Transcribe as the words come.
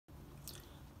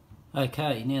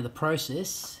Okay, now the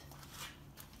process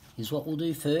is what we'll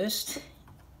do first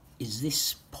is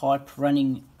this pipe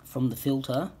running from the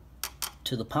filter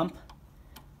to the pump.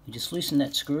 We just loosen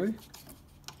that screw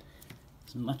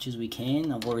as much as we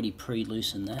can. I've already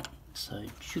pre-loosened that, so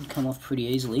it should come off pretty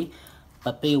easily,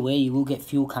 but be aware you will get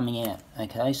fuel coming out.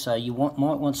 Okay, so you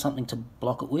might want something to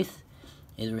block it with,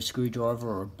 either a screwdriver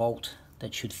or a bolt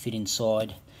that should fit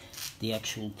inside the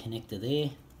actual connector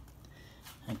there.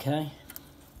 Okay,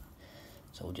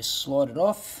 so we'll just slide it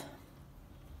off.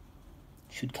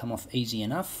 Should come off easy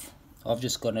enough. I've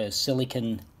just got a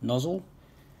silicone nozzle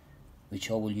which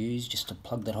I will use just to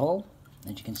plug that hole.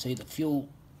 As you can see, the fuel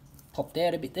popped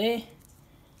out a bit there,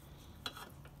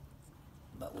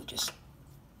 but we'll just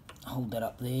hold that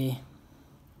up there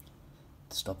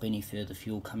to stop any further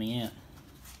fuel coming out.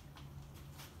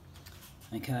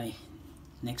 Okay,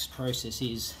 next process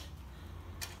is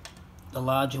the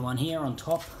larger one here on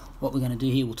top. What we're going to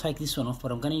do here, we'll take this one off,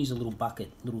 but I'm going to use a little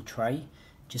bucket, little tray,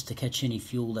 just to catch any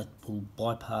fuel that will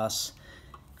bypass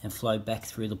and flow back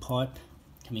through the pipe,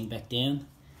 coming back down.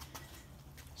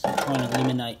 So trying to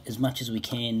eliminate as much as we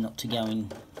can not to go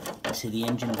into the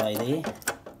engine bay there.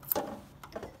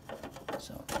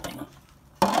 So hang on.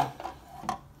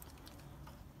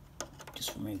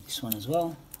 Just remove this one as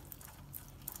well.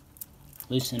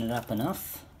 Loosen it up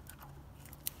enough,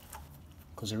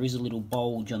 because there is a little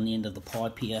bulge on the end of the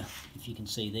pipe here, if you can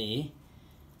see there.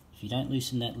 If you don't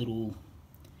loosen that little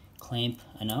clamp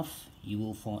enough, you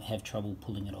will have trouble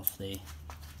pulling it off there.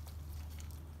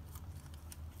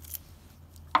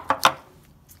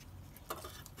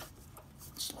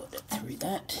 Slide that through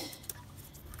that.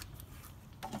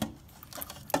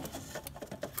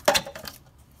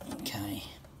 Okay,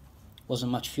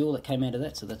 wasn't much fuel that came out of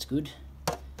that, so that's good.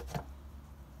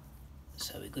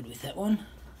 So we're good with that one.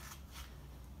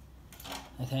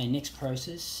 Okay, next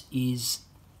process is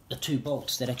the two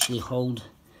bolts that actually hold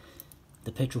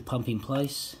the petrol pump in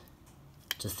place.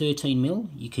 It's a 13mm.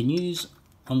 You can use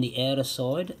on the outer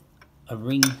side a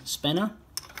ring spanner,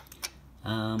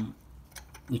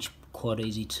 which is quite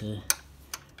easy to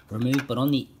remove, but on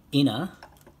the inner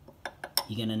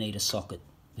you're going to need a socket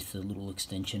with a little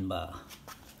extension bar.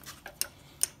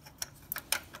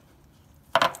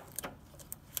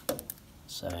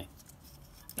 So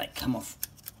they come off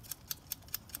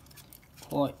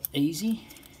quite easy.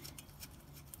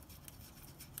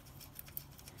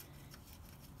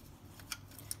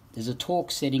 There's a torque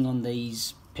setting on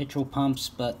these petrol pumps,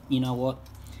 but you know what,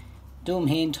 do them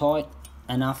hand tight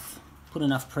enough, put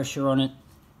enough pressure on it,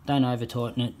 don't over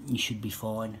tighten it, you should be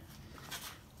fine.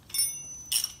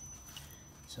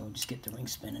 So we'll just get the ring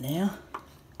spanner now,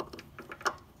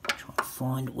 try and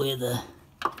find where the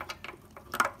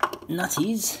nut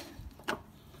is.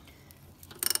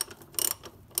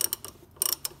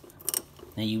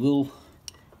 Now you will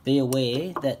be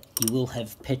aware that you will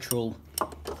have petrol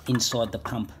inside the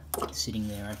pump sitting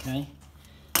there, okay?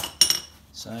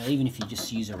 So even if you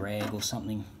just use a rag or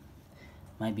something,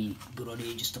 maybe a good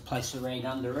idea just to place a rag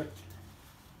under it.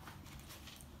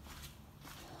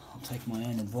 I'll take my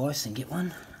own advice and get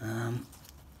one.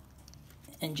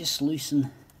 And just loosen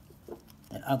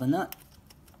that other nut.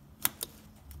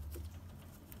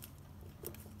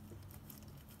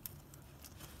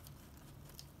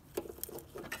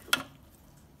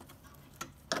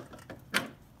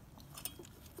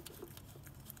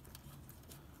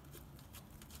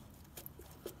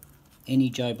 Any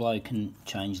Joe Blow can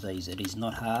change these, it is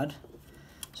not hard.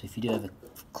 So if you do have a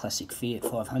classic Fiat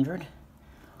 500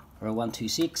 or a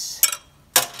 126,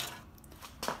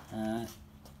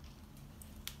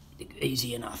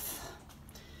 easy enough.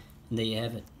 And there you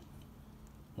have it,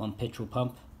 one petrol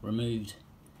pump removed.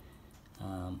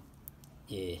 Yeah,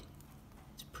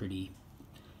 it's pretty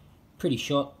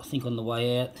shot. I think on the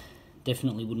way out,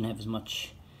 definitely wouldn't have as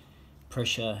much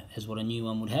pressure as what a new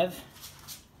one would have.